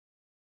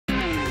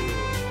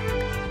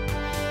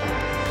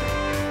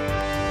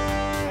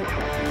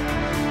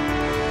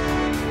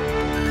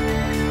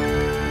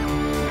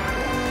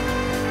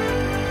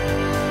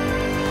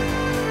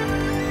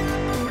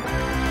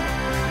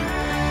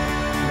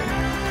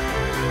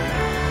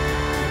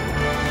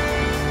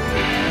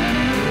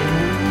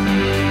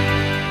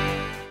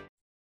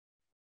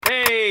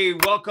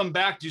welcome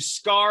back to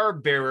Scar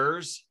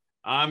Bearers.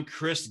 I'm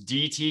Chris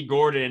D.T.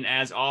 Gordon.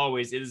 As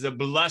always, it is a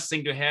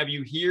blessing to have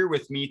you here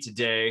with me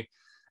today.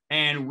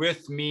 And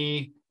with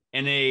me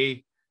in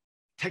a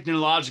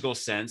technological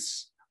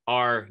sense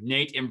are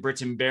Nate and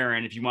Britton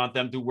Barron. If you want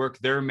them to work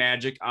their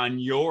magic on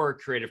your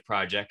creative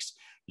projects,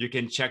 you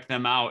can check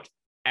them out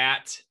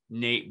at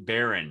Nate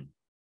Barron.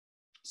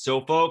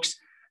 So folks,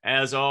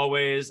 as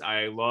always,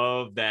 I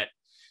love that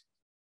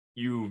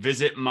you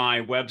visit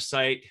my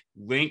website,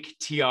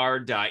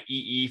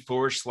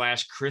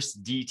 linktr.ee/Chris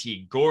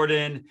D.T.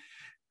 Gordon.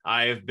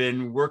 I have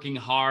been working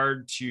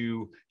hard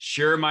to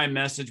share my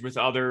message with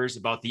others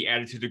about the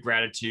attitude of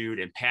gratitude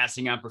and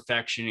passing on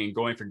perfection and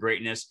going for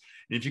greatness.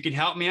 And if you can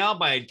help me out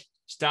by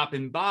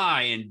stopping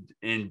by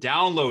and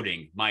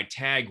downloading my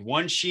tag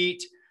one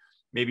sheet,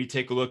 maybe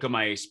take a look at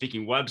my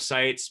speaking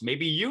websites.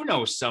 Maybe you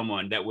know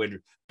someone that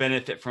would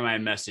benefit from my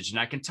message and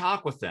I can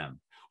talk with them.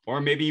 Or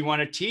maybe you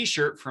want a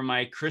t-shirt from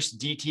my Chris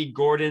D.T.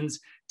 Gordon's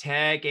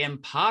Tag and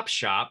Pop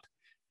Shop.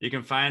 You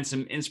can find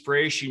some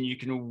inspiration you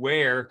can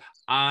wear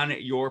on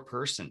your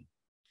person.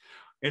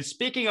 And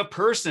speaking of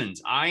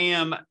persons, I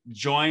am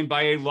joined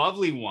by a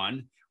lovely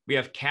one. We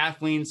have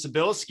Kathleen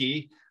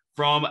Sibilski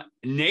from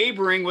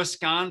neighboring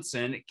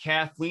Wisconsin.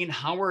 Kathleen,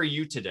 how are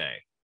you today?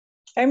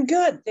 I'm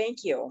good,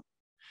 thank you.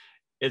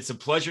 It's a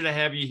pleasure to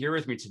have you here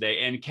with me today.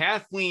 And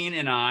Kathleen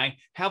and I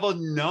have a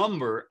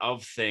number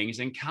of things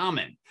in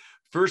common.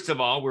 First of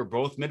all, we're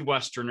both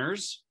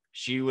Midwesterners.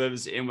 She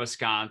lives in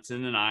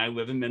Wisconsin and I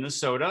live in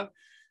Minnesota.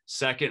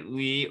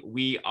 Secondly,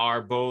 we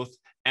are both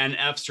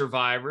NF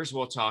survivors.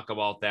 We'll talk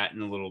about that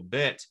in a little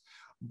bit.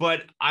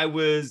 But I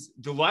was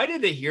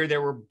delighted to hear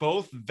that we're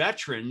both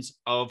veterans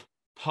of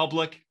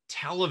public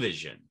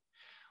television.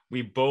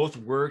 We both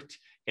worked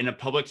in a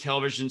public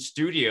television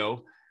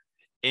studio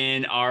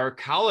in our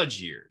college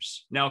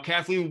years. Now,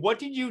 Kathleen, what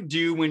did you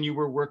do when you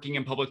were working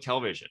in public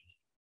television?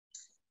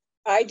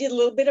 I did a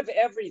little bit of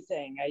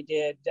everything. I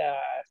did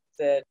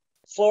the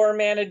floor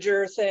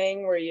manager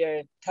thing where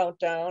you count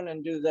down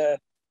and do the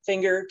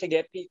finger to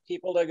get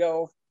people to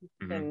go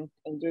and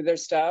do their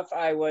stuff.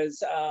 I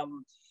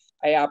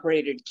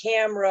operated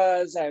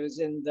cameras. I was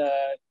in the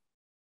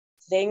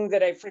thing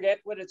that I forget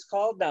what it's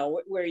called now,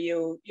 where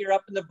you're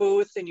up in the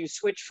booth and you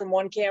switch from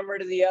one camera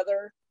to the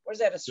other. What is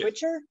that, a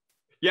switcher?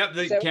 Yep,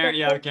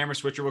 the camera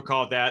switcher, we'll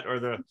call it that,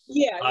 or the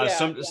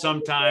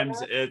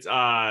sometimes it's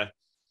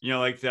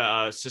like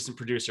the assistant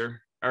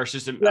producer or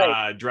assistant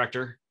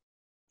director.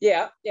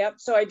 Yeah.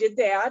 So I did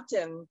that,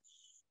 and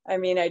I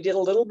mean, I did a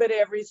little bit of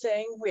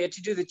everything. We had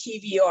to do the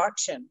TV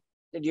auction.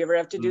 Did you ever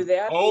have to do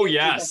that? Oh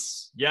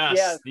yes.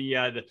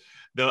 The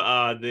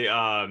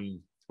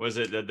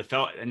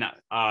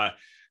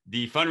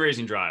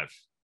fundraising drive.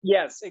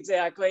 Yes,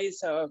 exactly.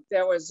 So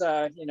that was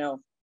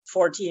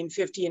 14,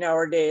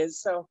 15-hour days.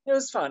 So it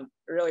was fun.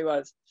 It really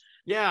was.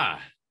 Yeah.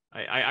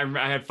 I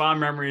had fond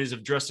memories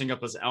of dressing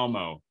up as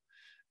Elmo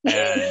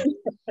and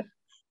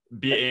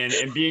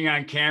being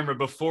on camera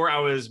before I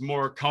was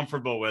more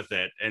comfortable with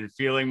it and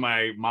feeling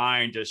my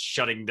mind just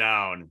shutting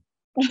down.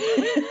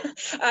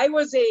 I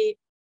was a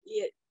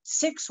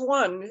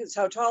 6'1" is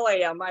how tall I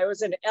am. I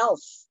was an elf,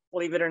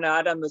 believe it or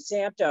not, on the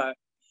Santa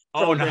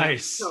program.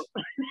 Nice.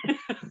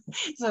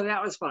 So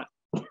that was fun.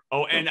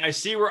 Oh, and I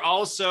see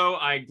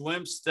I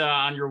glimpsed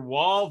on your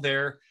wall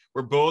there,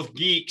 we're both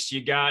geeks.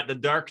 You got the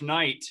Dark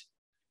Knight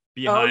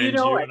behind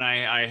you, and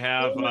I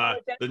have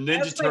the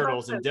Ninja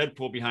Turtles and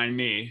Deadpool behind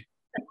me.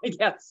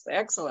 Yes,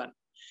 excellent.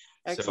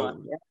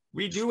 So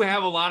we do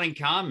have a lot in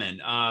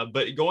common.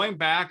 But going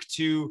back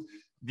to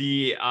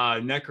the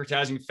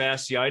necrotizing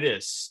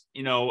fasciitis,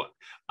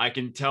 I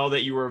can tell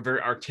that you were a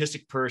very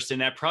artistic person.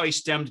 That probably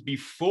stemmed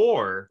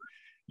before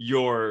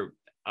your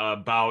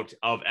bout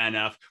of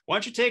NF. Why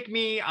don't you take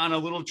me on a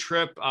little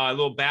trip, a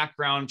little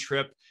background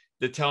trip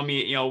to tell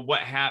me,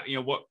 what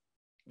happened, what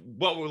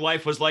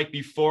life was like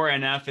before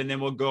NF, and then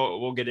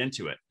we'll get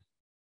into it.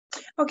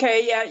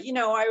 Okay. Yeah.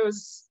 I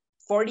was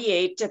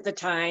 48 at the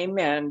time,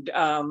 and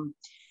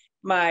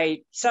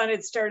my son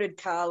had started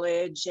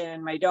college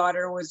and my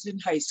daughter was in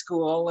high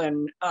school,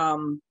 and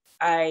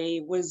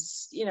I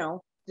was,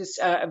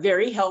 just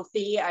very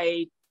healthy.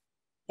 I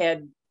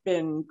had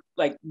been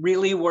like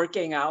really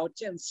working out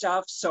and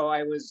stuff. So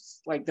I was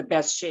like the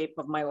best shape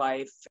of my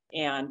life.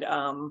 And,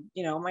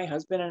 my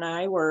husband and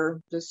I were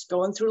just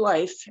going through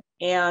life.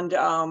 And,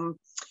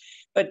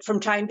 but from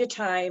time to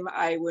time,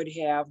 I would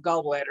have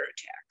gallbladder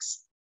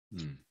attacks.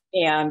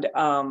 And,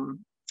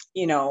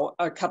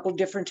 a couple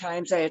different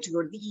times I had to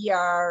go to the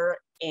ER,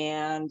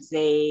 and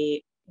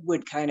they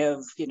would kind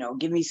of,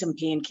 give me some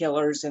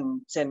painkillers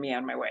and send me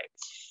on my way.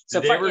 So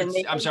did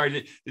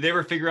they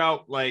ever figure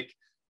out like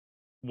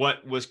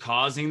what was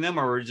causing them,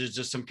 or was it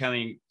just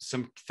something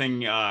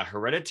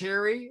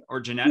hereditary or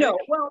genetic? No,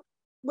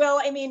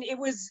 well, I mean,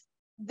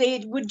 they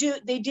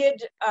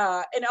did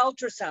an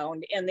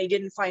ultrasound and they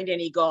didn't find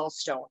any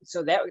gallstones.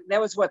 So that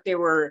was what they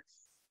were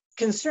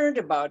concerned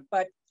about.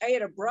 But I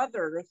had a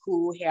brother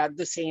who had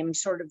the same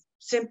sort of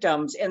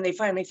symptoms, and they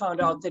finally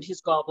found out that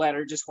his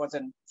gallbladder just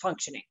wasn't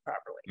functioning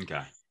properly.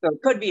 Okay. So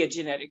it could be a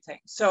genetic thing.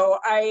 So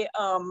I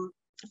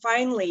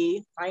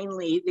finally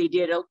they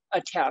did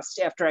a test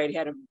after I'd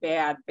had a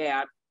bad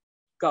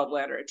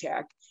gallbladder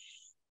attack.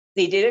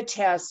 They did a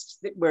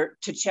test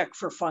to check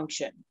for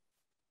function.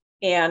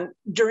 And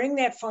during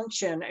that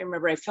function, I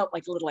remember I felt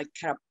like a little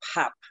kind of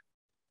pop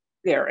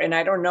there. And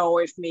I don't know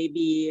if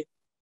maybe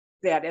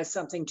that has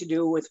something to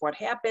do with what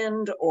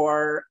happened,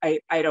 or I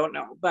don't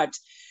know. But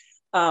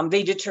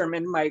they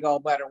determined my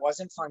gallbladder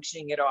wasn't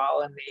functioning at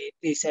all. And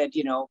they said,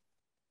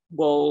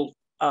 we'll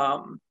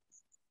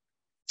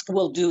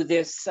do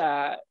this,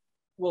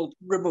 we'll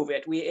remove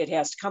it. It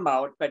has to come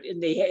out, but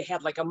they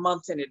had like a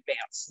month in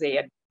advance. They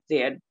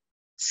had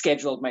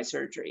scheduled my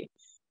surgery.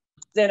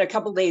 Then a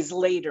couple days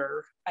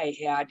later, I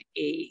had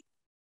a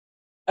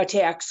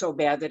attack so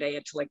bad that I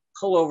had to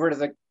pull over to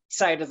the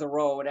side of the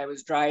road. I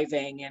was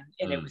driving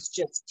and it was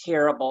just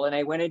terrible. And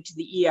I went into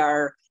the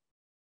ER,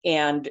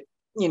 and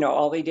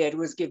all they did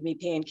was give me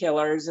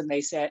painkillers, and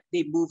they said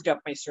they moved up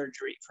my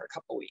surgery for a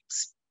couple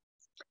weeks.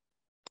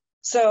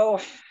 So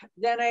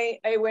then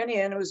I went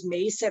in. It was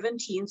May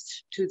 17th,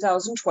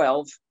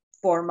 2012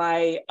 for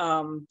my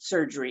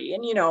surgery.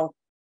 And,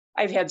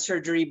 I've had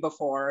surgery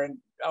before and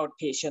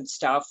outpatient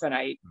stuff. And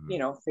I,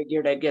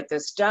 figured I'd get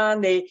this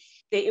done.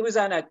 It was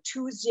on a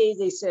Tuesday.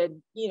 They said,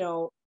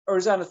 or it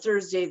was on a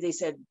Thursday. They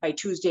said by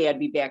Tuesday I'd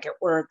be back at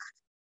work.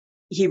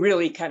 He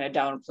really kind of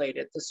downplayed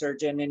it, the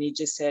surgeon. And he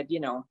just said,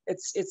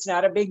 it's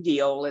not a big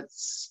deal.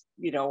 It's,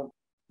 you're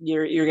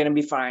going to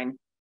be fine.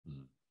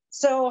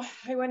 So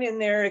I went in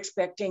there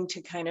expecting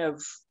to kind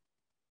of,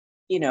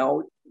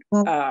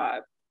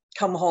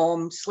 come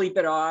home, sleep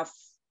it off,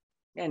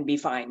 and be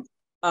fine.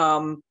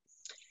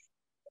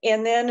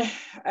 And then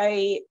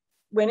I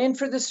went in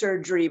for the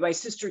surgery. My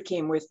sister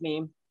came with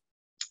me.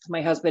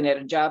 My husband had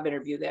a job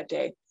interview that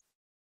day.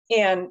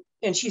 And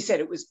she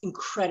said it was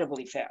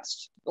incredibly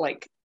fast.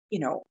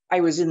 I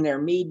was in there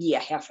maybe a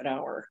half an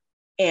hour.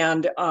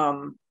 And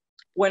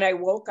when I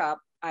woke up,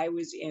 I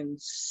was in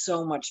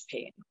so much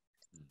pain.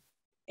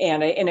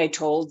 And I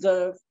told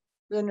the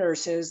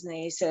nurses, and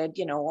they said,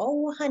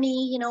 oh,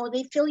 honey,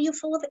 they fill you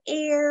full of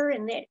air,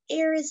 and that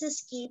air is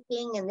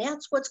escaping, and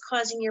that's what's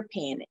causing your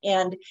pain.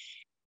 And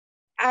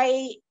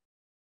I'm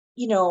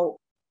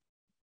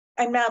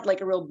not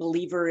a real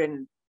believer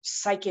in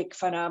psychic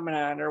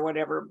phenomenon or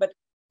whatever, but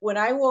when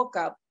I woke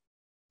up,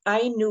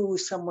 I knew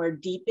somewhere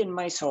deep in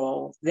my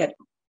soul that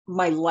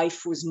my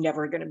life was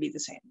never going to be the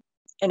same.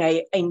 And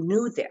I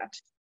knew that.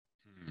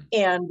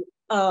 And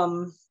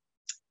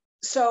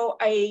so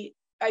I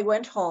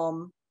went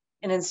home,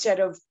 and instead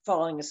of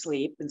falling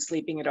asleep and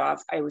sleeping it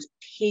off, I was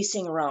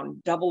pacing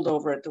around, doubled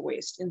over at the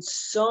waist, in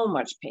so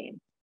much pain.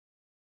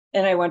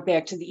 And I went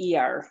back to the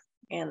ER,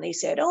 and they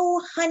said,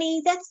 oh,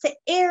 honey, that's the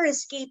air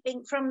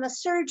escaping from the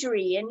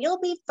surgery, and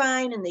you'll be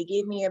fine. And they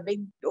gave me a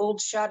big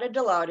old shot of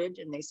Dilaudid,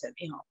 and they sent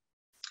me home.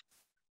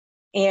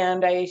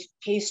 And I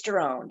paced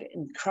around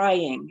and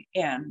crying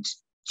and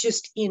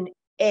just in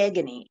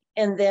agony.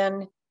 And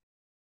then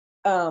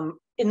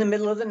in the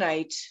middle of the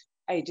night,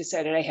 I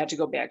decided I had to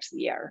go back to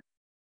the ER.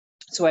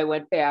 So I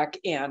went back,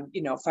 and,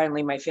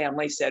 finally my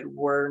family said,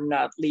 we're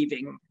not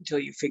leaving until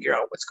you figure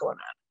out what's going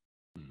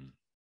on. Mm-hmm.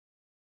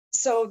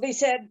 So they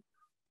said,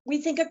 we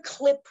think a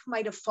clip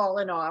might have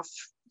fallen off.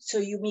 So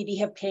you maybe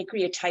have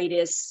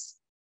pancreatitis.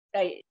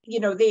 They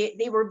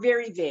were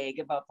very vague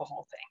about the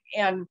whole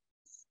thing. And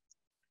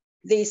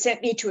they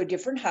sent me to a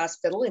different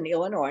hospital in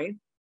Illinois,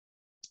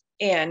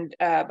 and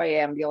by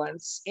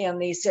ambulance.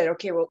 And they said,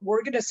 okay, well,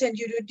 we're going to send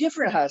you to a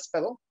different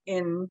hospital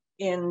in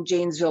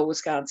Janesville,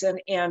 Wisconsin.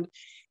 And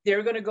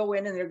they're going to go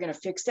in and they're going to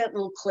fix that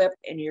little clip,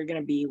 and you're going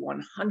to be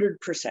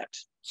 100%.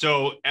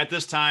 So at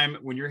this time,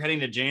 when you're heading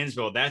to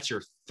Janesville, that's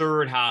your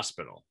third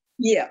hospital.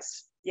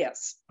 Yes.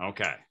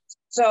 Okay.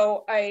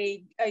 So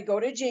I go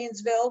to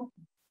Janesville,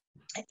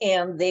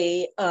 and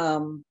they,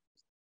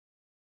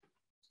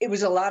 it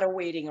was a lot of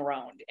waiting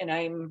around, and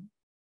I'm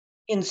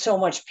in so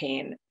much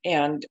pain,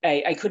 and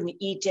I couldn't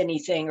eat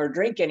anything or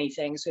drink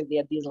anything. So they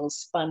had these little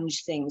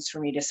sponge things for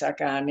me to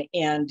suck on.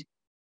 And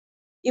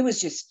it was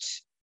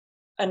just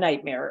a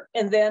nightmare.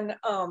 And then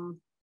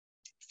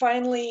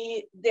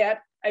finally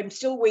I'm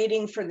still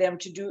waiting for them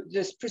to do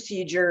this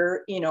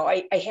procedure.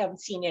 I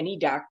haven't seen any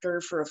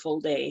doctor for a full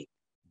day.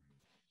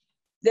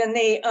 Then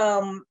they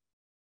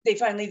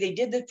finally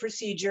did the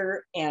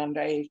procedure, and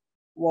I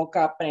woke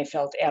up and I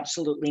felt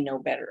absolutely no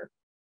better.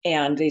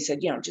 And they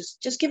said,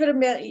 just give it a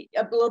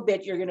little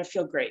bit. You're going to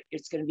feel great.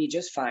 It's going to be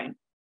just fine.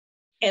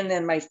 And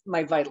then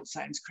my vital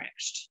signs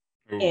crashed.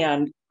 Ooh.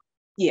 And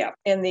yeah,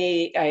 and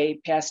I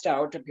passed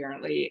out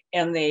apparently,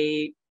 and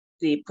they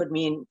put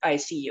me in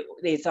ICU.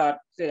 They thought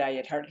that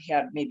I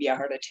had maybe a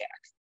heart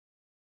attack.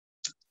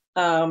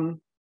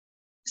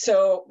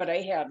 But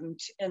I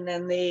hadn't. And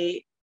then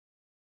they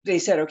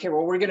said, okay,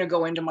 well, we're going to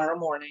go in tomorrow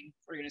morning.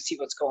 We're going to see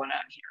what's going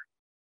on here.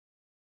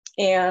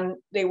 And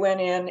they went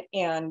in,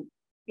 and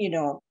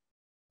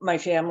my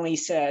family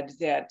said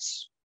that,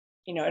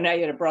 and I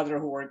had a brother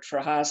who worked for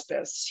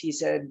hospice. He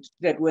said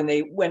that when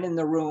they went in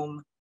the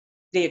room,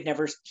 he had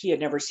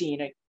never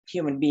seen a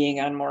human being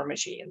on more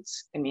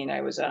machines. I mean,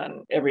 I was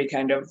on every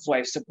kind of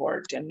life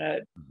support and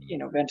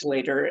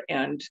ventilator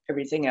and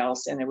everything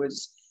else. And it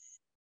was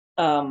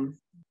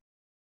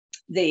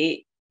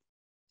the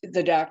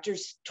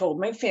doctors told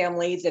my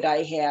family that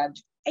I had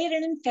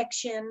an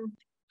infection,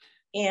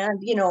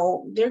 and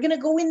they're going to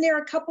go in there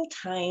a couple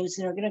times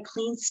and they're going to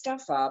clean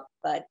stuff up,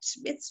 but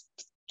it's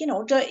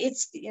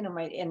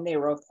and they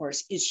were, of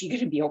course, is she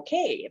going to be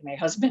okay? And my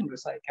husband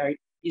was like,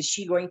 is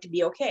she going to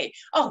be okay?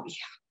 Oh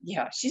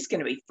yeah, she's going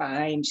to be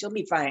fine. She'll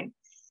be fine.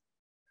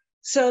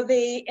 So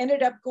they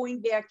ended up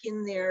going back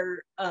in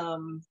there, I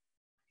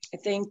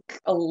think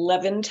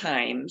 11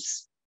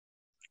 times.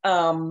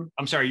 I'm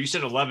sorry, you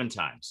said 11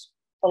 times.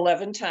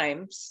 11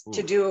 times. Ooh.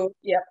 To do,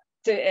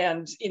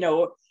 and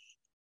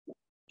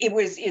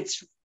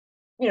it's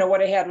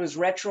what I had was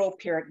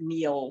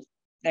retroperitoneal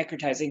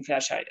necrotizing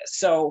fasciitis.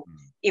 So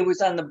it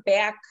was on the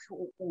back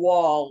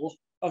wall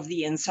of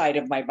the inside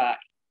of my body.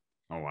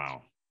 Oh,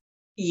 wow.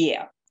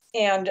 Yeah.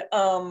 And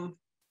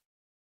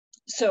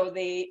so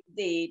they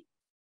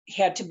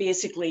had to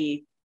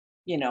basically,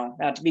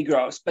 not to be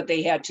gross, but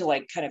they had to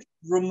like kind of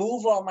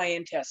remove all my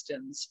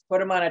intestines, put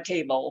them on a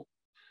table,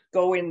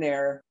 go in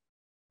there,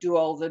 do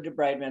all the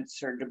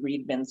debridements or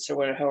debridements or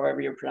whatever,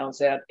 however you pronounce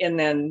that. And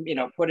then,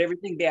 put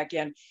everything back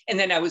in. And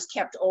then I was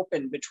kept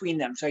open between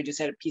them. So I just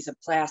had a piece of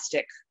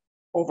plastic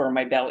over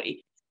my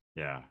belly.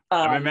 Yeah.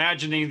 I'm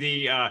imagining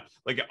the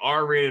like an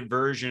R-rated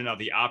version of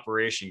the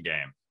Operation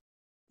game.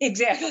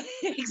 Exactly.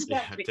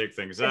 Yeah, take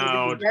things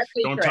out.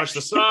 Exactly. Don't touch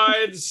the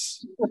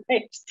sides.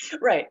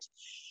 Right.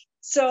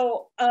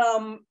 So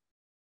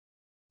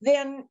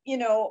then,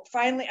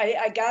 finally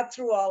I got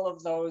through all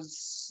of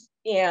those,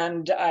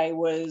 and I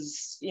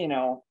was,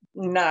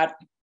 not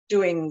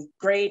doing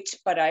great,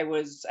 but I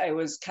was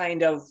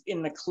kind of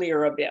in the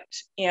clear a bit.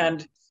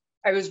 And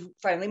I was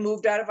finally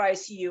moved out of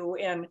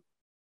ICU, and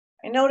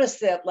I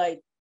noticed that like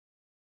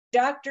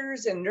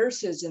doctors and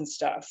nurses and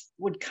stuff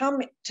would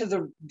come to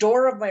the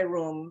door of my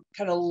room,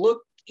 kind of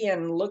look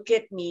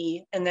at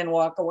me, and then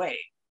walk away.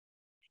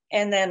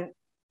 And then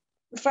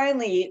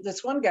finally,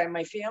 this one guy,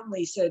 my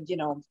family said,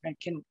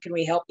 can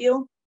we help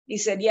you? He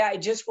said, yeah, I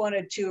just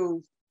wanted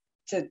to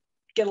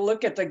get a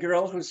look at the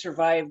girl who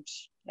survived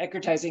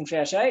necrotizing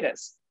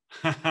fasciitis.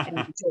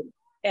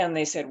 And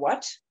they said,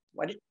 what?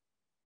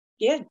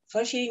 Yeah,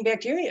 flesh-eating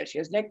bacteria. She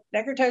has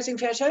necrotizing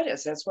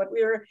fasciitis. That's what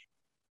we were.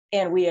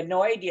 And we had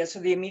no idea. So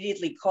they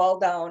immediately called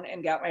down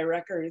and got my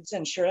records.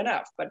 And sure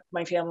enough, but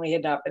my family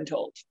had not been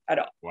told at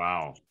all.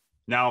 Wow.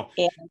 Now,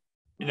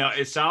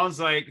 it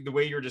sounds like the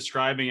way you're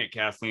describing it,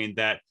 Kathleen,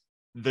 that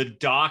the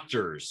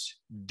doctors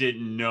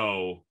didn't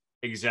know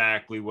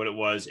exactly what it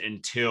was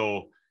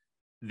until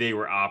they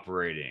were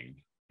operating.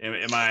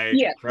 Am I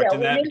correct in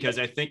that? Because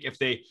I think if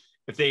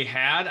they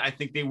had, I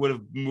think they would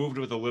have moved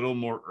with a little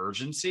more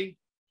urgency.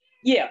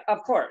 Yeah,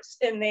 of course.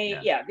 And they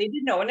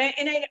did know. And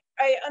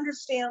I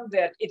understand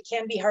that it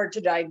can be hard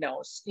to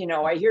diagnose.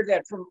 I hear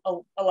that from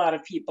a lot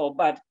of people,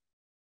 but,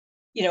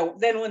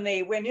 then when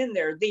they went in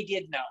there, they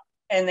did know,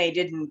 and they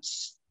didn't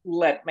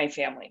let my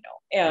family know.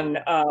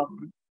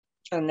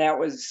 And that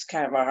was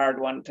kind of a hard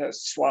one to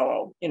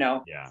swallow,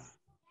 Yeah.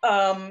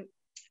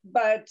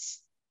 But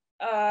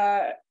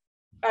I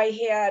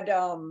had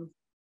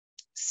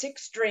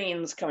 6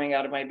 drains coming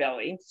out of my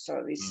belly.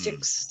 So these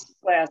 6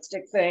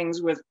 plastic things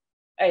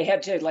I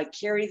had to like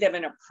carry them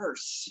in a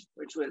purse,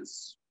 which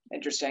was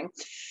interesting.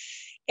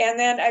 And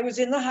then I was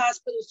in the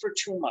hospital for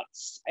 2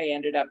 months. I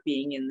ended up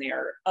being in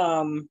there.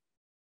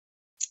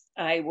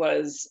 I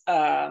was,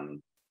 I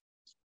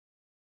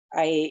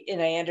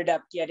ended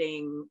up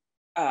getting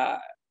a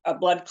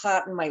blood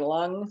clot in my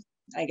lung.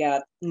 I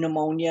got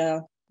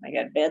pneumonia. I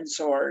got bed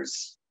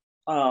sores.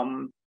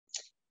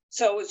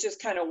 So it was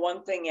just kind of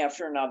one thing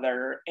after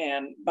another.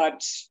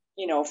 But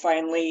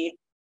finally,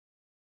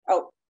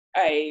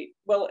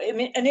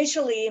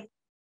 initially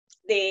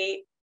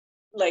they,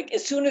 like,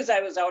 as soon as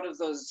I was out of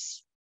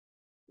those,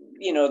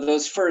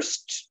 those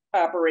first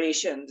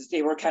operations,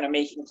 they were kind of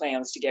making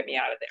plans to get me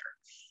out of there.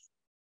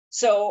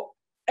 So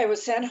I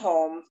was sent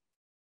home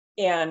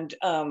and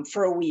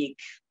for a week,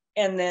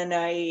 and then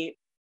I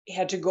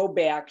had to go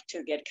back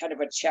to get kind of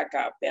a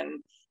checkup,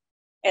 and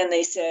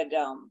they said,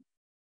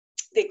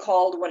 they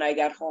called when I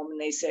got home, and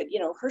they said,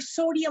 her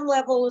sodium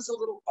level is a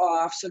little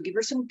off, so give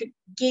her some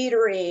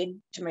Gatorade,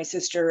 to my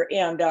sister.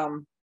 And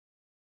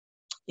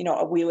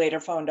we later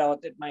found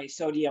out that my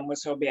sodium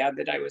was so bad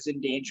that I was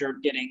in danger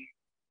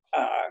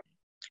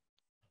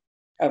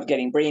of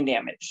getting brain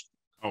damage.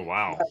 Oh,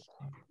 wow.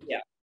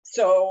 Yeah.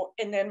 So,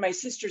 and then my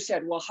sister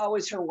said, well, how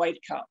is her white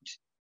count?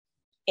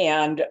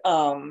 And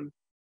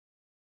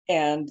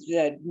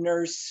the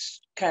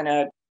nurse kind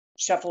of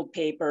shuffled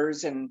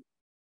papers and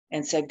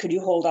said, could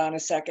you hold on a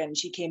second?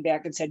 She came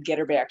back and said, get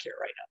her back here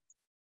right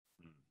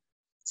now.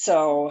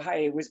 So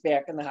I was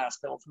back in the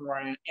hospital for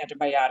more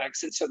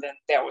antibiotics. And so then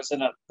that was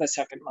the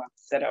second month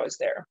that I was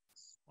there.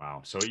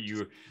 Wow. So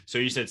you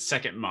said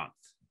second month.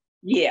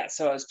 Yeah.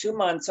 So I was 2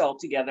 months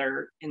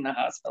altogether in the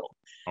hospital.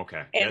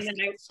 Okay. And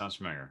sounds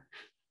familiar.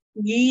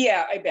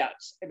 Yeah, I bet.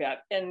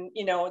 And,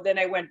 then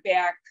I went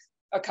back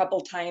a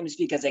couple times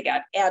because I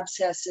got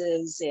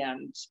abscesses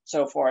and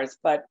so forth.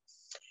 But,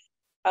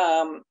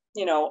 I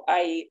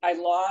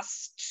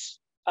lost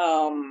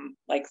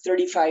like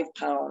 35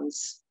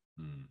 pounds.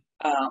 Mm.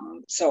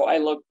 So I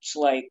looked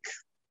like,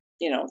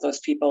 those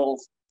people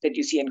that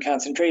you see in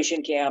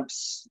concentration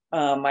camps.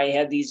 I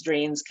had these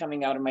drains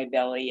coming out of my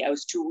belly. I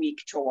was too weak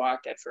to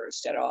walk at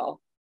first at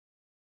all.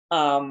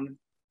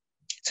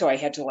 So I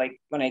had to, like,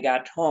 when I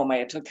got home, I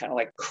had to kind of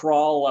like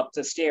crawl up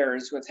the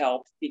stairs with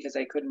help because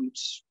I couldn't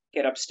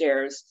get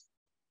upstairs.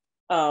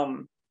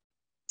 Um,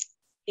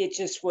 it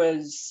just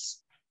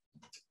was,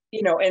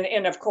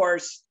 and of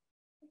course,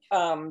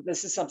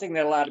 this is something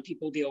that a lot of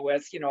people deal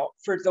with.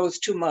 For those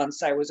 2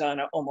 months, I was on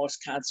an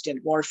almost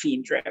constant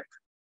morphine drip.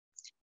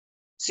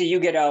 So you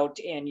get out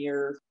and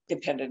you're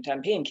dependent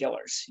on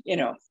painkillers,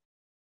 and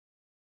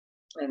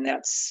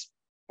that's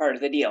part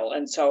of the deal.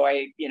 And so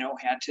I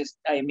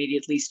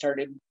immediately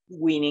started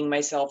weaning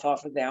myself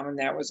off of them, and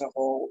that was a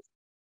whole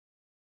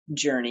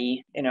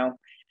journey.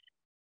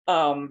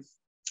 Um,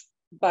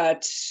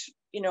 but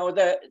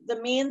the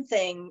main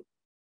thing,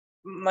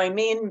 my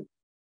main,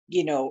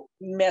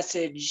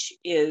 message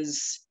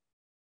is,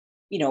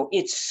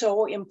 it's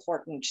so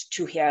important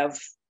to have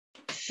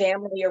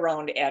family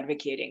around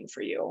advocating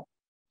for you.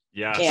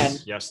 And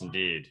Yes,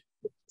 indeed.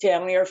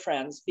 family or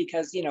friends,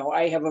 because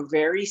I have a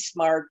very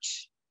smart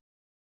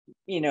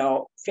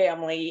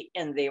family,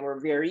 and they were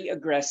very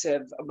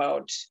aggressive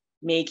about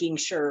making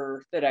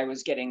sure that I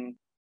was getting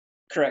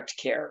correct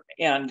care.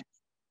 And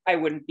I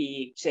wouldn't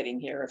be sitting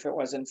here if it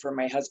wasn't for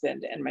my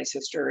husband and my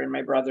sister and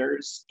my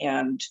brothers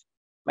and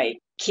my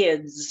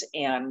kids.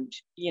 And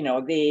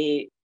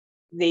they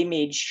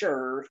made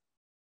sure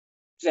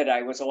that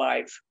I was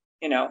alive,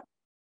 you know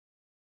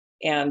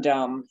and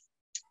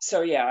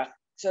so yeah.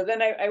 So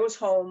then I was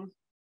home,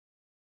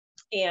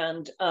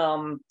 and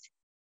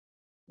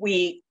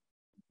we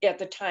at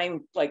the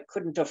time like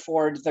couldn't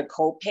afford the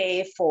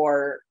copay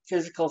for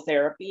physical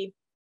therapy.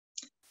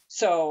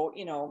 So,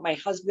 my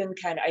husband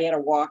I had a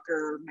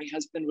walker. My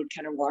husband would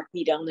kind of walk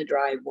me down the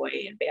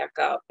driveway and back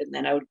up, and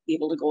then I would be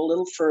able to go a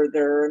little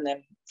further. And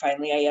then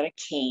finally I had a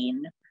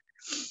cane.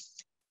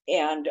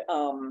 And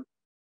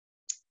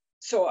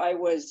so I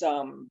was,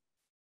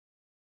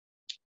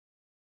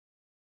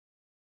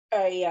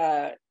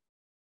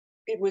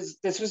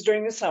 this was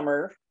during the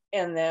summer.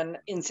 And then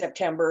in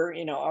September,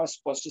 I was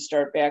supposed to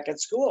start back at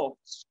school,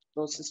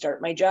 supposed to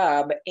start my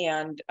job.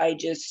 And I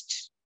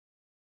just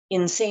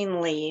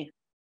insanely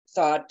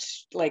thought,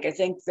 like, I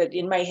think that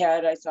in my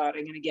head, I thought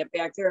I'm going to get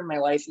back there and my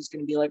life is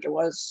going to be like it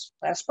was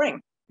last spring.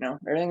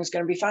 Everything's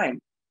going to be fine.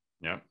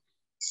 Yeah.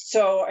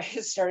 So I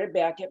started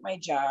back at my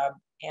job,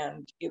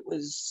 and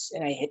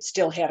I had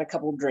still had a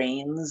couple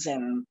drains,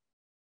 and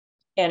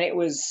it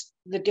was,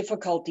 the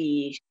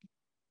difficulty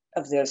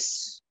of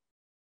this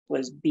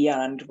was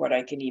beyond what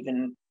I can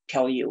even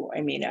tell you.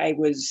 I mean, I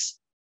was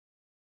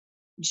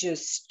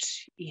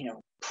just,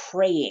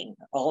 praying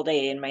all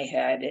day in my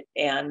head.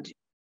 And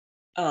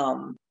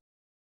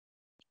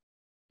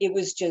it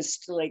was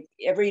just like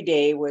every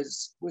day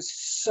was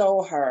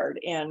so hard.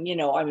 And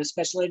I'm a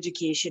special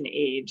education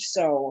aide,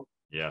 so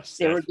Yes,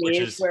 there were which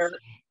days is where,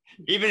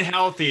 even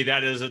healthy.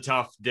 That is a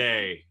tough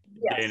day,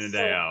 yes, day in and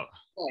day out.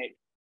 right.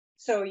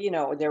 So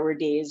there were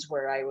days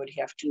where I would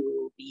have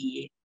to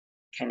be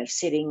kind of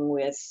sitting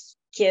with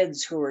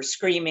kids who were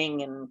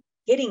screaming and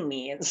hitting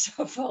me and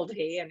stuff all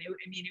day. And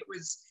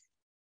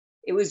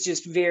it was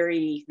just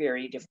very,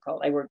 very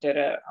difficult. I worked at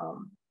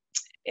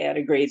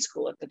a grade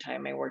school at the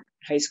time. I work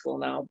high school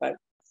now, but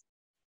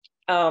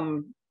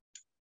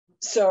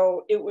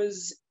so it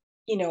was,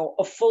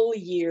 a full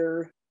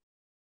year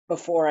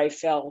before I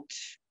felt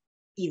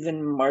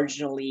even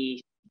marginally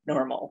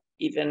normal,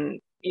 even,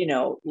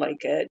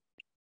 like a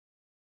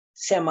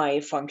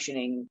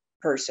semi-functioning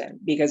person,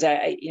 because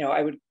I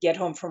would get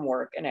home from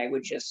work and I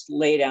would just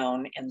lay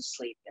down and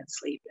sleep and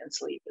sleep and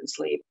sleep and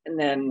sleep. And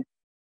then,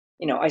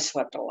 I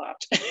slept a lot.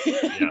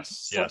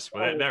 Yes, So, yes.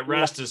 Well, that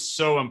rest is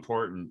so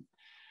important.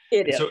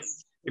 it And so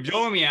is. if you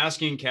don't mind me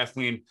asking,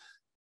 Kathleen,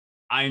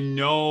 I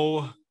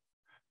know,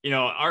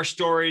 our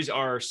stories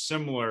are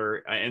similar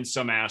in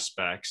some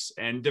aspects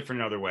and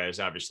different in other ways,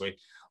 obviously.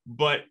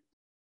 But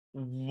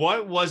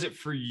what was it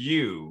for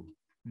you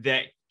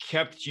that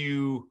kept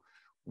you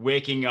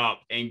waking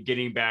up and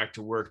getting back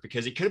to work?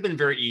 Because it could have been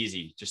very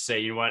easy to say,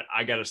 you know what,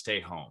 I got to stay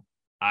home.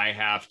 I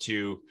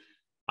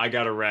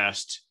got to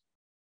rest,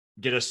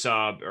 get a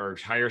sub or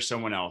hire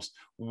someone else.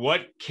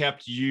 What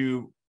kept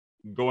you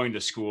going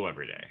to school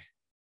every day?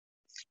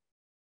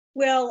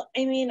 Well,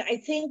 I mean, I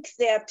think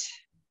that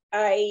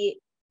I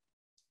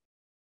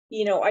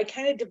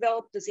kind of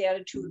developed this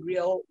attitude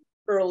real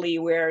early,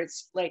 where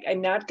it's like,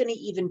 I'm not going to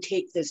even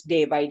take this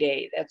day by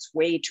day. That's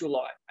way too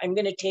long. I'm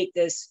going to take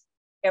this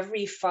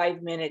every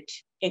 5-minute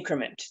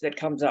increment that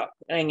comes up,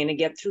 and I'm going to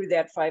get through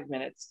that 5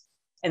 minutes,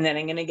 and then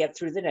I'm going to get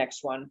through the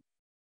next one.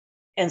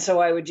 And so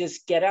I would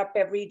just get up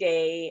every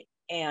day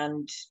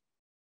and,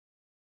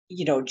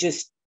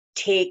 just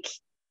take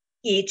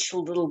each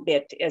little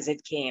bit as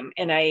it came.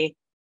 And I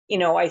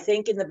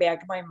think in the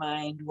back of my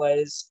mind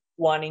was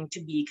wanting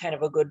to be kind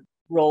of a good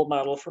role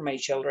model for my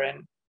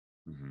children.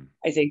 Mm-hmm.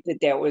 I think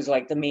that was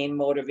like the main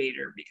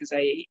motivator, because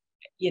I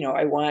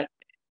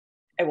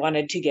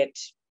wanted to get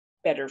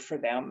better for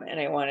them, and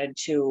I wanted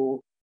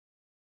to,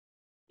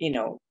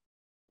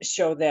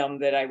 show them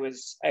that I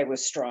was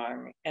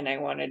strong, and I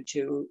wanted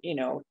to,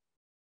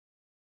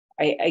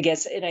 I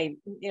guess, and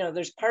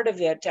there's part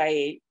of it,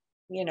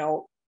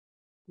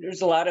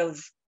 there's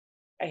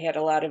I had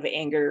a lot of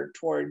anger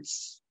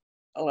towards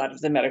a lot of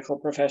the medical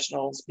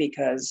professionals,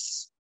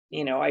 because,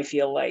 I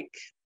feel like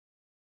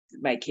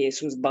my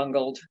case was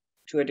bungled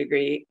to a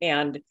degree.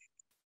 And,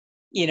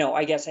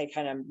 I guess I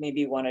kind of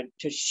maybe wanted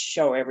to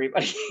show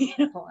everybody,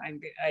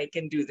 I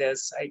can do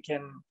this.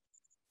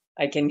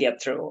 I can get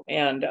through.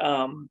 And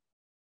I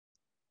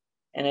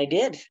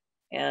did.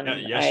 And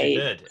Yes, you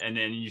did. And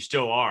then you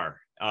still are.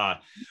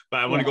 But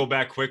I want to go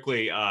back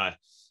quickly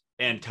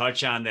and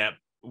touch on that,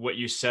 what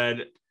you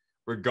said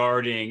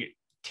regarding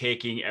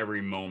taking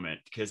every moment,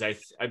 because I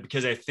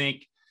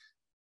think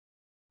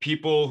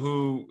people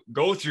who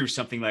go through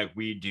something like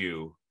we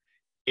do,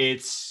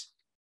 it's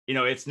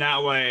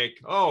not like,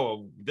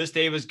 oh, this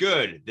day was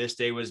good, this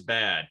day was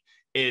bad.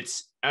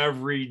 It's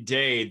every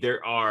day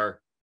there are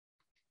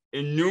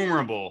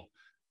innumerable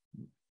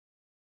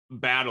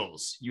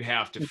battles you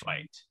have to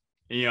fight,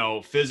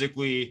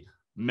 physically,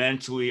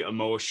 mentally,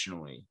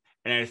 emotionally.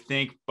 And I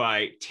think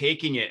by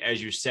taking it,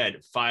 as you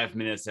said, 5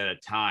 minutes at a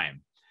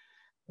time,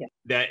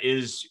 that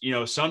is,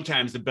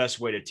 sometimes the best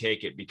way to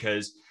take it,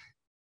 because,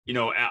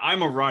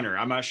 I'm a runner.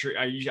 I'm not sure.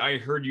 I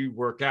heard you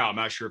work out. I'm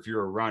not sure if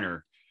you're a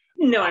runner.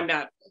 No, I'm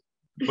not.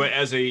 But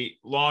as a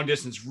long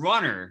distance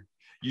runner,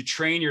 you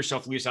train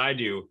yourself, at least I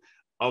do,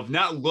 of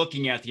not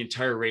looking at the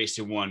entire race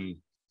in one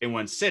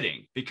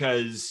sitting,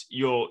 because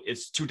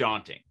it's too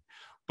daunting.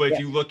 But if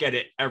you look at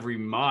it every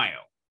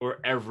mile or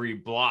every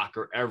block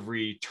or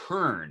every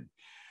turn,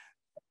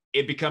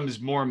 it becomes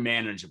more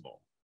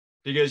manageable,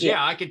 because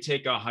I could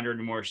take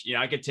 100 more,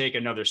 I could take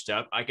another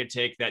step. I could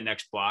take that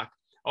next block.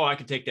 Oh, I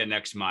could take that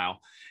next mile.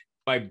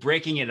 By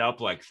breaking it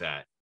up like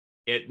that,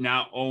 it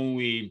not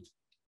only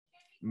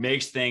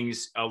makes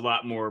things a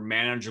lot more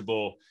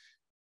manageable,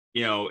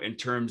 in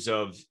terms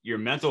of your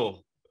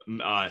mental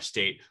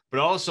state, but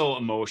also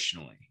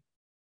emotionally.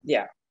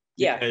 Yeah.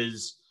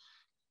 Because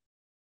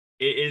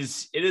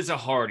it is a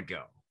hard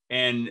go.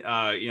 And,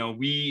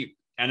 we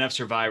NF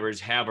survivors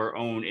have our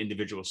own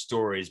individual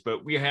stories,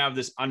 but we have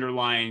this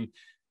underlying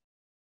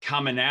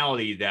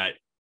commonality that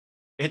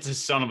it's a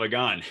son of a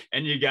gun,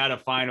 and you got to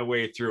find a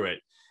way through it.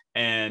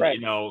 And,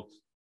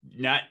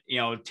 not,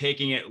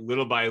 taking it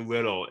little by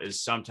little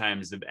is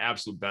sometimes the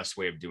absolute best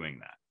way of doing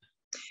that.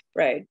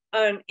 Right.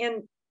 And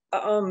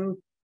a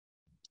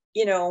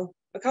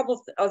couple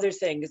of other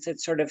things that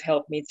sort of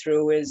helped me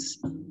through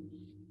is,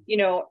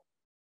 you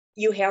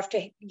have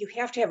to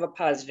have a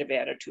positive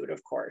attitude,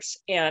 of course.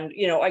 And,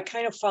 I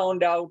kind of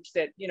found out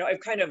that,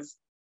 I've kind of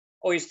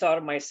always thought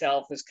of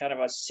myself as kind of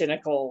a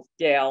cynical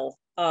gal.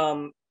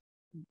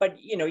 But,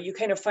 you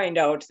kind of find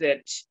out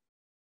that,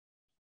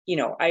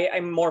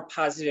 I'm more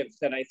positive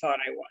than I thought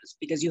I was,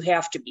 because you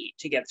have to be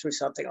to get through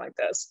something like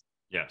this.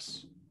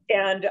 Yes.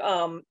 And,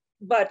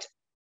 but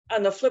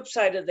on the flip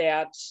side of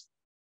that,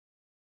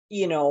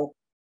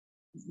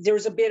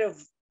 there's a bit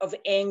of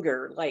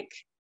anger, like,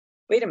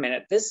 wait a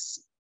minute,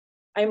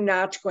 I'm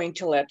not going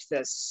to let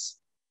this,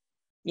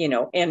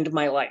 end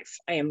my life.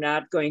 I am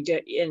not going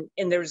to,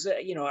 and there's,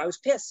 I was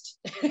pissed.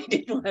 I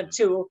didn't want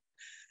to,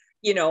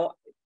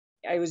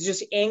 I was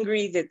just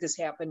angry that this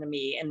happened to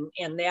me.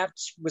 And that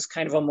was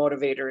kind of a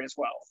motivator as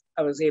well.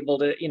 I was able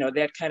to,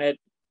 that kind of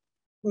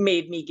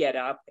made me get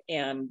up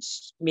and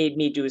made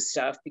me do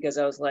stuff, because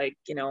I was like,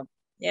 I'm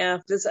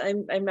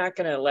not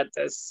going to let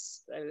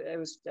this, I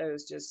was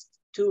just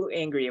too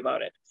angry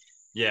about it.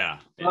 Yeah.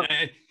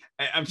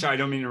 I'm sorry, I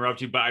don't mean to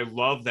interrupt you, but I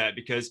love that,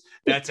 because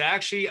that's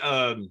actually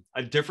a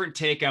different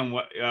take on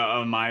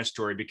on my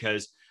story.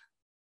 Because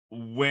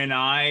when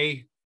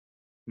I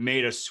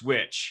made a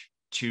switch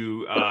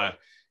to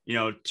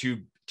to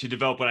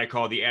develop what I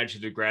call the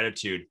attitude of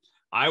gratitude,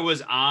 I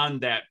was on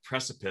that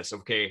precipice.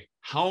 Okay,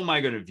 how am I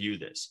going to view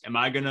this? Am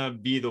I going to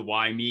be the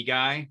why me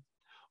guy,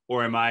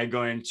 or am I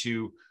going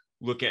to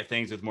look at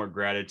things with more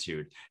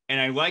gratitude?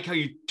 And I like how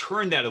you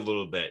turned that a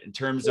little bit, in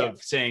terms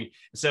of saying,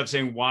 instead of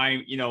saying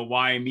why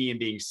me and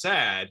being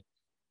sad,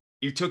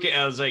 you took it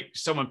as like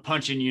someone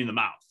punching you in the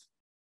mouth.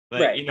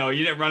 Like, you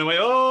didn't run away.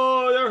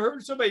 Oh, that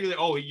hurt somebody. Like,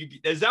 oh,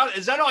 is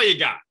that all you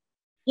got?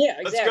 Yeah,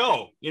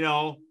 exactly.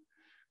 Let's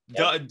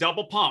go,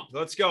 double pump.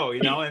 Let's go,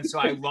 And so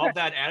I love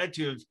that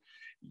attitude.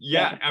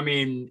 I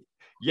mean,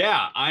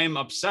 I'm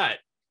upset,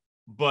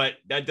 but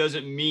that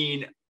doesn't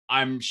mean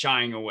I'm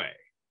shying away.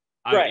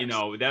 Right. And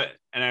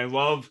I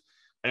love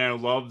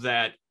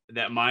that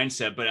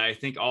mindset. But I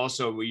think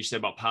also what you said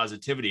about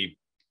positivity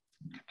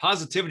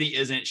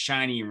isn't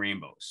shiny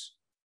rainbows.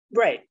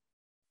 Right.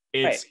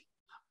 It's,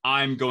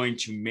 I'm going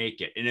to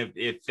make it. And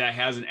if that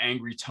has an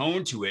angry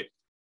tone to it,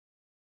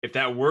 if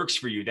that works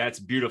for you, that's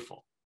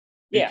beautiful.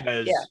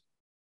 Because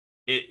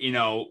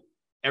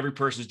every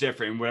person's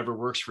different, and whatever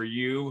works for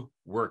you,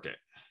 work it.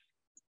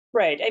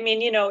 Right. I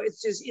mean,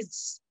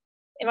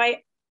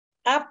 my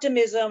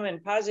optimism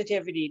and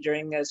positivity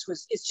during this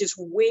it's just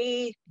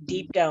way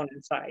deep down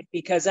inside,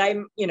 because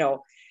I'm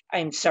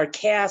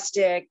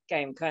sarcastic.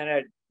 I'm kind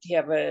of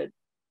have a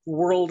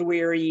world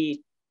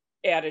weary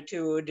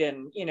attitude,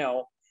 and,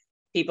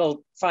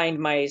 people find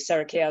my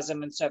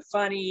sarcasm and stuff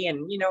funny.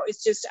 And,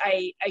 it's just,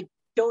 I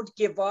don't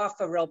give off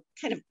a real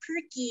kind of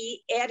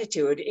perky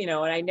attitude, and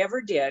I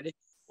never did.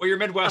 Well, you're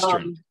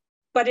Midwestern.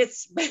 But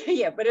it's,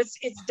 yeah, but it's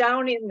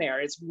down in there.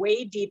 It's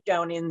way deep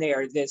down in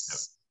there,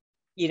 this,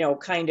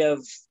 kind of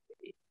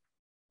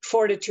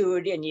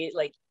fortitude. And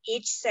like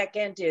each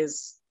second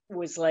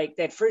was like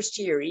that first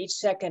year, each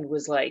second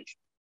was like,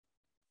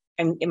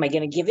 am I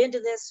going to give into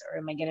this, or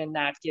am I going to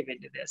not give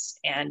into this?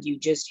 And you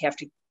just have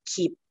to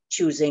keep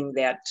choosing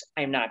that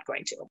I'm not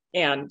going to.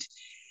 And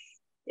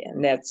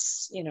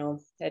that's,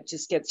 that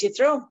just gets you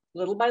through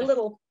little by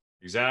little.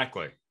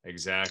 Exactly.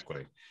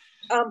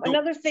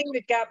 Another thing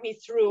that got me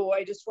through,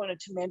 I just wanted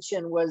to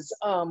mention, was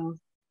I'm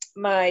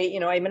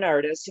an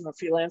artist. I'm a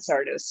freelance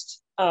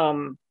artist.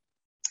 And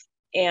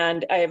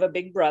I have a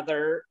big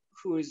brother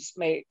who's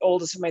my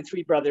oldest of my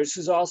three brothers,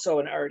 who's also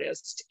an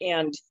artist.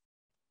 And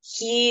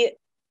he,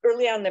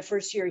 early on the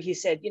first year, he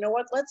said, you know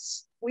what,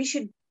 we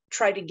should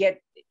try to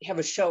have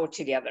a show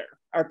together,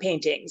 our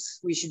paintings.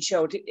 We should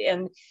show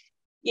and,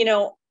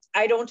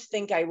 I don't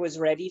think I was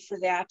ready for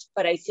that,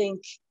 but I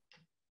think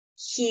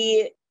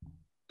he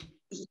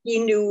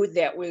knew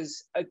that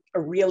was a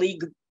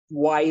really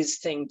wise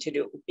thing to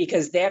do,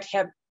 because that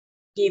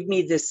gave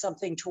me this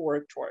something to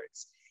work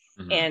towards.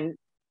 Mm-hmm.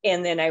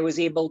 And then I was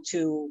able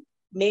to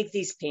make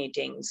these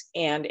paintings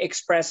and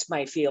express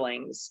my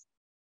feelings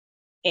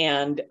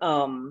and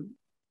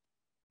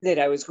that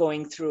I was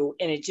going through.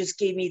 And it just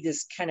gave me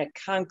this kind of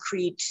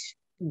concrete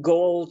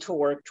goal to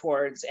work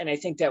towards. And I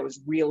think that was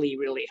really,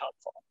 really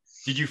helpful.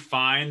 Did you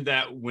find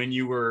that when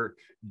you were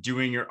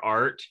doing your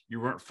art,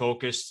 you weren't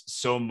focused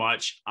so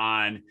much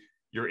on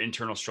your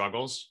internal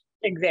struggles?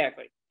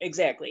 Exactly.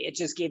 It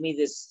just gave me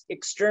this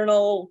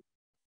external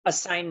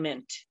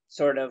assignment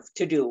sort of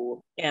to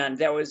do. And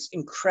that was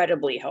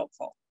incredibly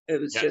helpful. It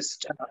was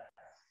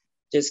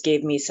just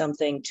gave me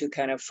something to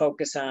kind of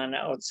focus on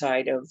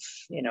outside of,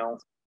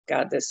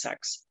 God, this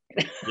sucks.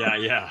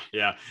 Yeah.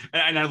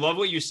 And I love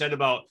what you said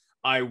about,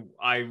 I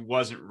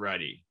wasn't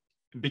ready,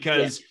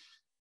 because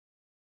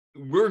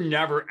we're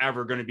never,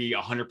 ever going to be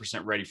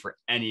 100% ready for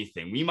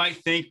anything. We might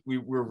think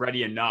we're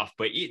ready enough,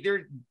 but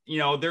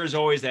there's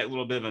always that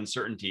little bit of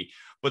uncertainty.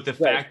 But the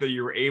fact that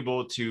you were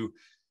able to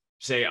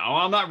say, oh,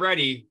 I'm not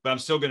ready, but I'm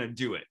still going to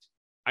do it.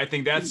 I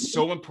think that's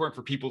so important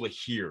for people to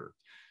hear,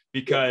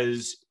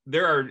 because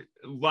there are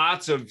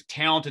lots of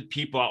talented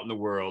people out in the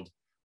world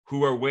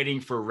who are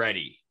waiting for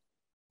ready,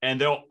 and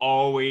they'll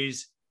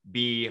always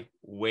be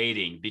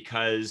waiting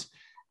because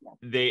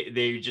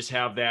they just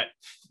have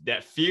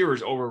that fear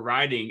is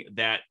overriding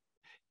that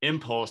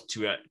impulse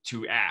to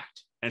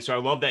act. And so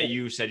I love that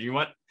you said, you know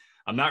what,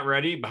 I'm not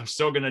ready, but I'm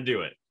still going to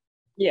do it.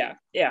 Yeah.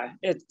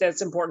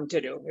 That's important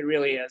to do. It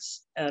really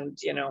is. And,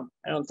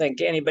 I don't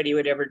think anybody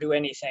would ever do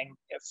anything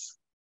if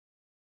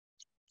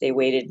they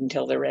waited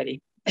until they're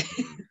ready.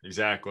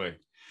 Exactly.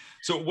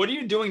 So what are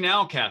you doing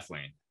now,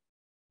 Kathleen?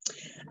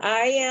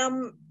 I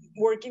am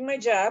working my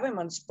job. I'm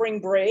on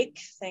spring break,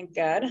 thank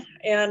God.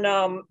 And,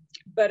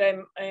 but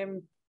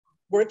I'm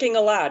working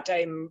a lot.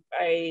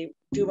 I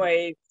do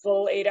my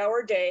full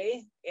 8-hour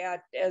day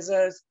as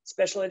a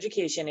special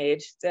education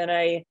aide. Then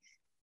I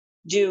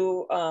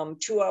do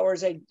 2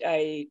 hours.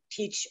 I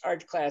teach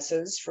art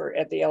classes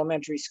at the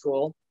elementary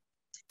school.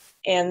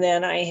 And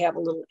then I have a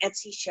little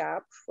Etsy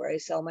shop where I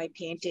sell my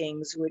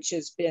paintings, which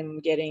has been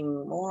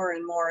getting more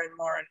and more and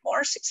more and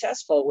more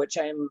successful, which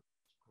I'm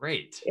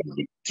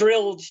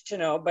thrilled to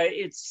know. But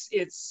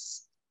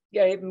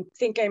I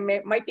think I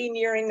might be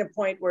nearing the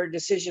point where a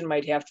decision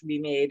might have to be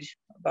made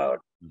about,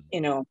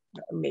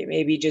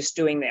 maybe just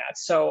doing that.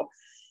 So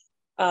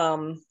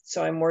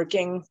I'm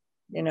working,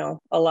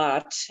 a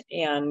lot,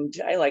 and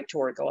I like to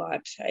work a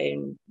lot. I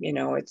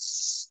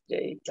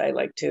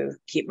like to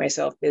keep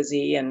myself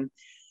busy, and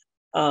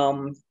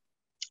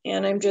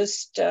I'm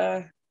just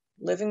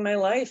living my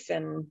life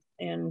and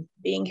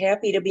being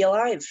happy to be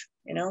alive,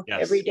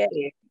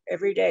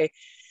 every day.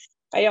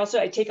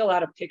 I take a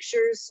lot of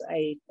pictures.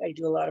 I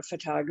do a lot of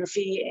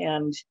photography,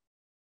 and,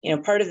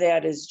 part of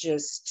that is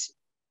just,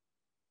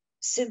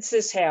 since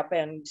this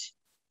happened,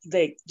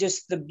 the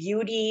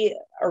beauty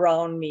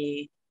around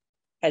me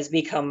has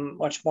become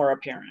much more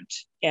apparent.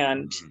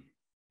 And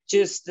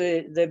just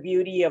the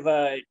beauty of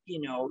a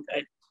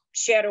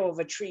shadow of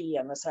a tree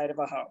on the side of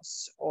a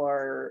house,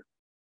 or,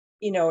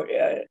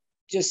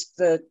 just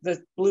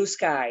the blue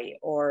sky,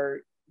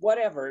 or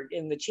whatever,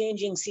 in the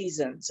changing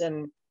seasons.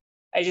 And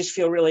I just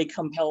feel really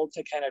compelled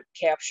to kind of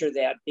capture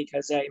that,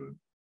 because I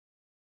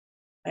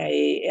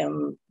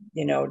am,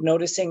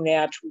 noticing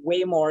that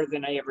way more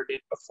than I ever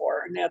did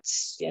before. And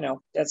that's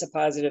a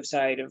positive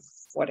side of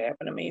what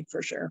happened to me,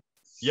 for sure.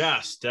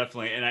 Yes,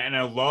 definitely. And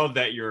I love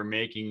that you're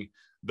making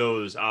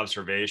those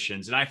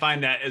observations. And I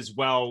find that as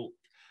well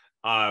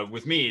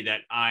with me,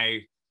 that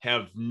I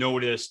have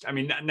noticed, I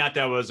mean, not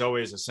that I was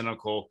always a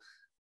cynical,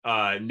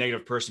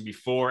 negative person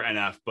before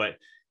NF, but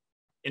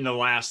in the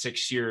last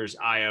 6 years,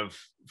 I have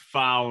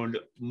found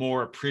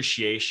more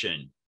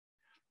appreciation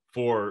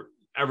for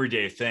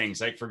everyday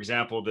things. Like, for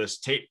example, this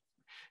tape,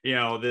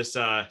 this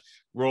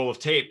roll of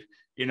tape,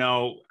 we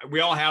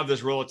all have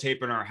this roll of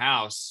tape in our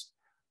house,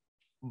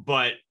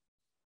 but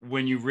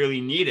when you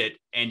really need it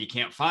and you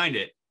can't find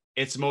it,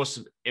 it's the most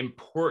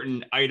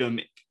important item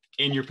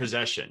in your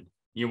possession,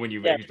 when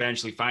you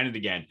eventually find it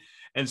again.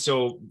 And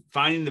so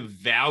finding the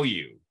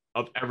value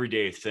of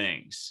everyday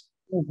things,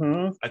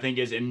 I think,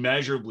 is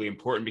immeasurably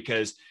important,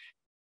 because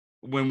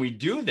when we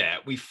do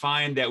that, we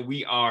find that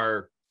we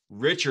are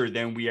richer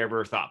than we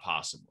ever thought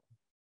possible.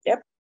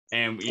 Yep.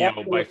 And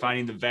by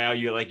finding the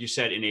value, like you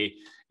said,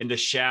 in the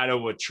shadow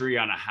of a tree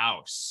on a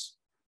house,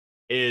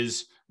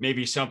 is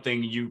maybe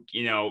something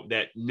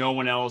that no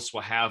one else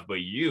will have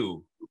but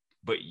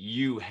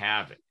you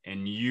have it,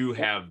 and you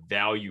have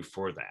value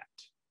for that.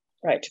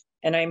 Right.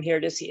 And I'm here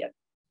to see it.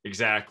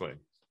 Exactly.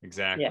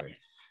 Yeah.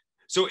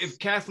 So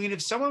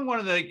if someone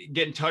wanted to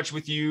get in touch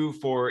with you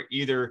for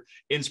either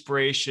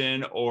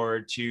inspiration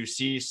or to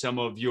see some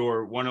of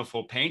your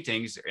wonderful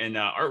paintings and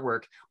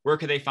artwork, where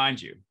could they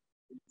find you?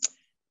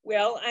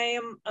 Well, I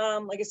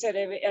am, like I said,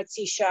 I have an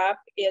Etsy shop.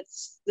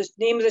 The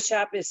name of the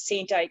shop is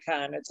Saint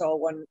Icon. It's all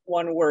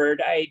one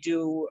word. I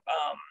do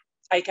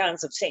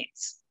icons of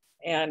saints,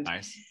 and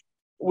nice.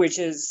 Which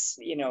is,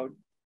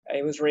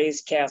 I was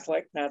raised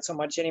Catholic, not so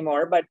much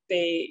anymore, but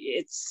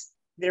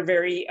they're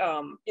very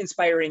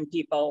inspiring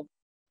people.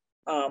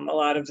 A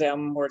lot of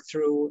them were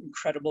through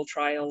incredible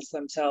trials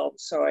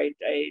themselves. So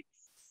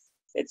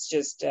it's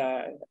just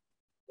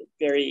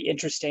very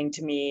interesting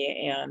to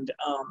me. And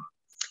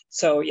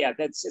so yeah,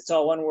 it's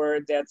all one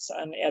word. That's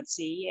on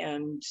Etsy,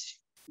 and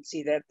you can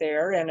see that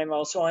there. And I'm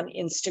also on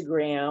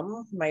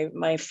Instagram,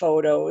 my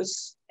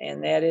photos,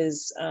 and that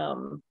is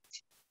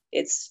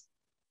it's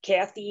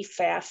Kathy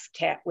Pfaff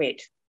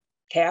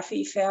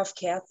Taffy Pfaff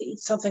Kathy,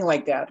 something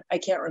like that. I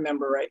can't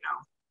remember right now.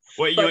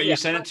 Well, you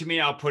send it to me.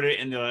 I'll put it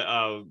in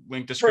the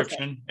link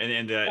description and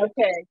in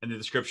the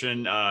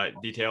description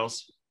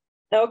details.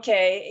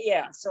 Okay,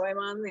 yeah. So I'm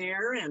on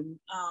there, and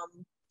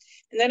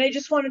then I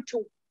just wanted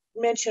to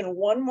mention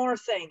one more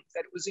thing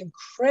that was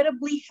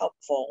incredibly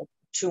helpful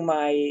to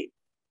my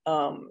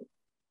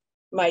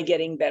my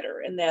getting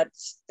better, and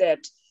that's that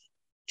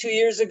 2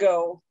 years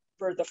ago,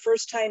 for the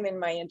first time in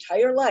my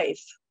entire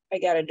life, I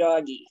got a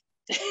doggie.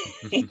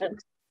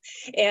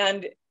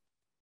 and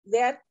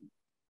that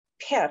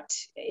pet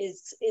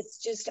it's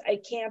just, I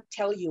can't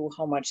tell you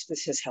how much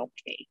this has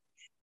helped me.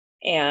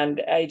 And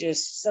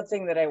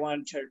something that I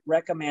want to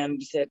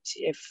recommend, that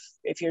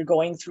if you're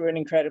going through an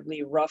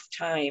incredibly rough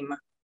time,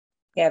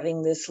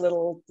 having this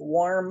little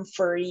warm,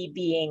 furry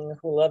being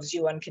who loves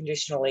you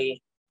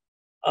unconditionally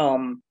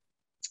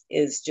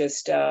is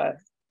just,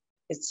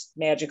 it's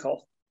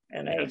magical.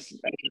 And yes.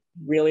 I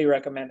really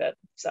recommend it.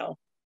 So.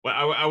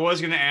 Well, I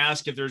was going to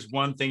ask if there's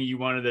one thing you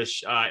wanted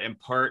to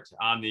impart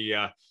on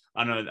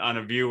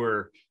a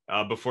viewer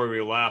before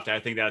we left. I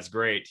think that's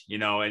great.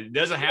 And it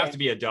doesn't have to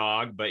be a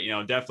dog, but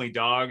definitely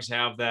dogs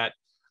have that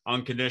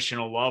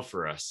unconditional love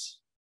for us.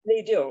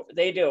 They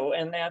do,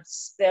 and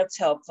that's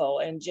helpful.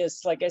 And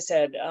just like I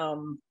said,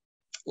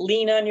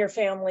 lean on your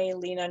family,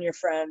 lean on your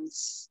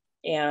friends,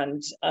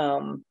 and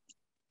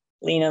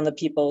lean on the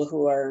people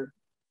who are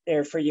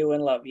there for you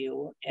and love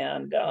you,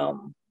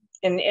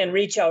 and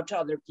reach out to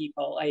other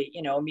people. I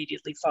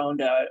immediately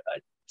found a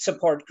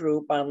support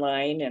group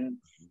online,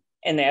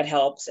 and that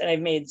helps. And I've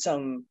made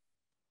some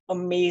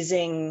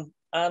amazing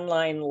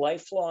online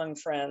lifelong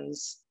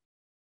friends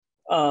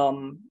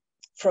from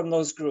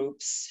those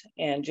groups,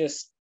 and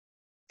just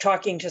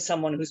talking to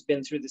someone who's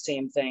been through the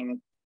same thing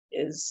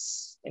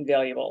is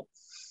invaluable.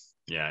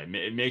 Yeah,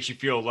 it makes you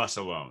feel less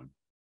alone.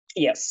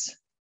 Yes.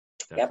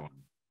 Definitely. Yep.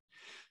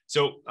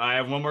 So I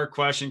have one more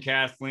question,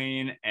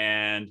 Kathleen,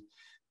 and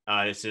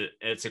it's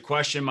a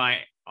question my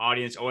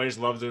audience always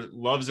loves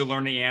to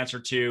learn the answer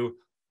to.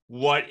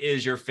 What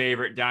is your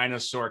favorite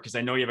dinosaur? Because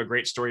I know you have a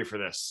great story for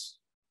this.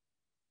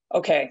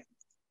 Okay.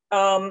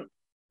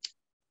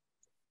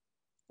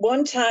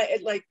 One time,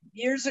 like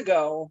years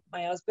ago,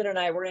 my husband and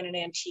I were in an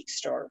antique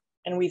store,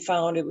 and we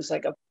found it was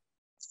like a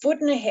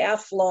 1.5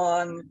 foot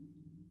long,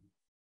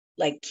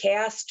 like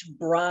cast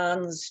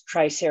bronze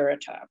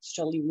triceratops,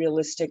 totally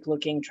realistic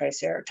looking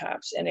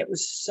triceratops. And it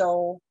was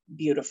so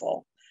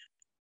beautiful.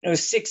 It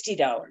was $60,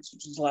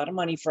 which was a lot of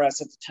money for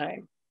us at the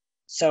time.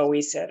 So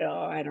we said,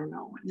 oh, I don't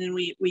know. And then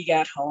we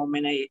got home,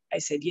 and I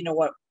said, you know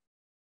what?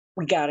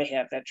 We got to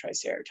have that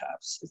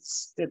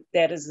triceratops.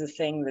 That is the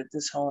thing that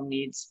this home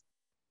needs.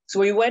 So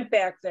we went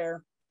back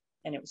there,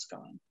 and it was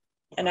gone.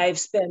 And I've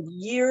spent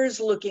years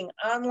looking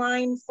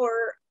online for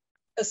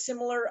a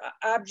similar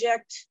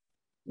object.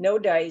 No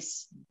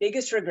dice.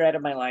 Biggest regret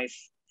of my life.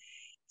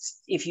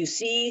 If you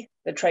see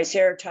the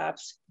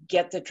triceratops,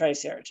 get the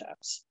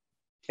triceratops.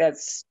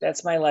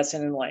 That's my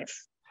lesson in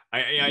life.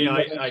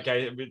 Like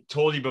I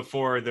told you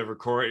before the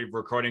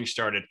recording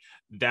started,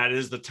 that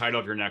is the title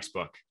of your next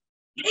book.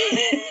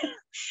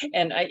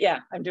 And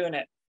I'm doing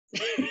it.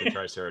 The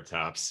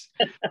Triceratops.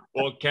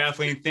 Well,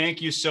 Kathleen,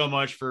 thank you so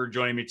much for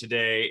joining me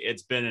today.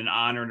 It's been an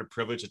honor and a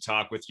privilege to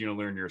talk with you and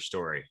learn your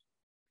story.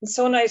 It's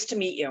so nice to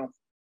meet you.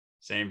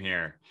 Same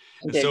here.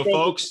 Okay, so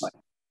folks,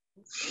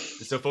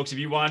 if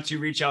you want to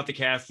reach out to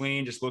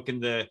Kathleen, just look in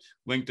the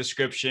link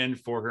description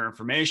for her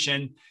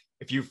information.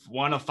 If you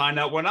want to find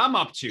out what I'm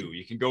up to,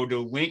 you can go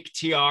to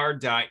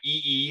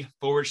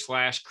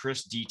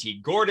linktr.ee/Chris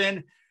DT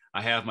Gordon.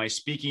 I have my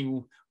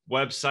speaking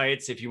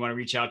websites if you want to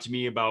reach out to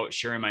me about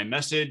sharing my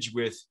message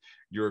with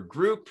your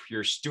group,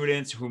 your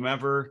students,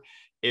 whomever.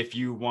 If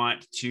you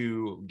want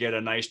to get a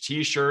nice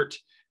t-shirt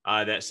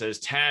that says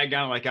tag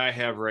on, like I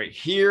have right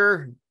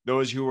here,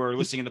 those who are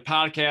listening to the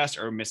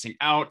podcast are missing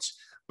out,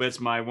 but it's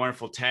my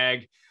wonderful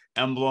tag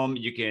emblem.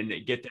 You can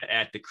get that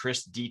at the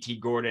Chris DT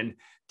Gordon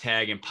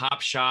Tag and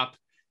Pop Shop.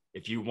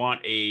 If you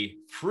want a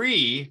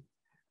free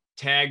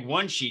tag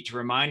one sheet to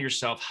remind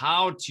yourself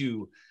how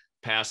to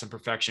pass on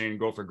perfection and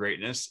go for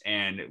greatness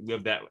and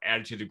live that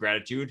attitude of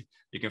gratitude,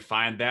 you can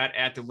find that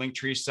at the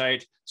Linktree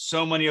site.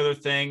 So many other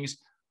things.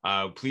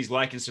 Please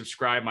like and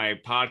subscribe my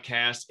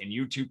podcast and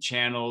YouTube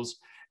channels,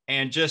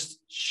 and just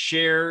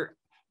share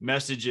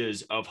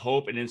messages of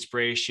hope and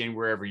inspiration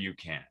wherever you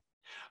can.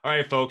 All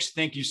right, folks,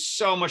 thank you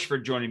so much for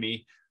joining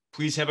me.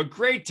 Please have a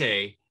great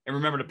day, and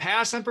remember to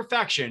pass on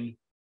perfection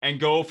and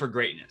go for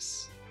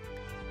greatness.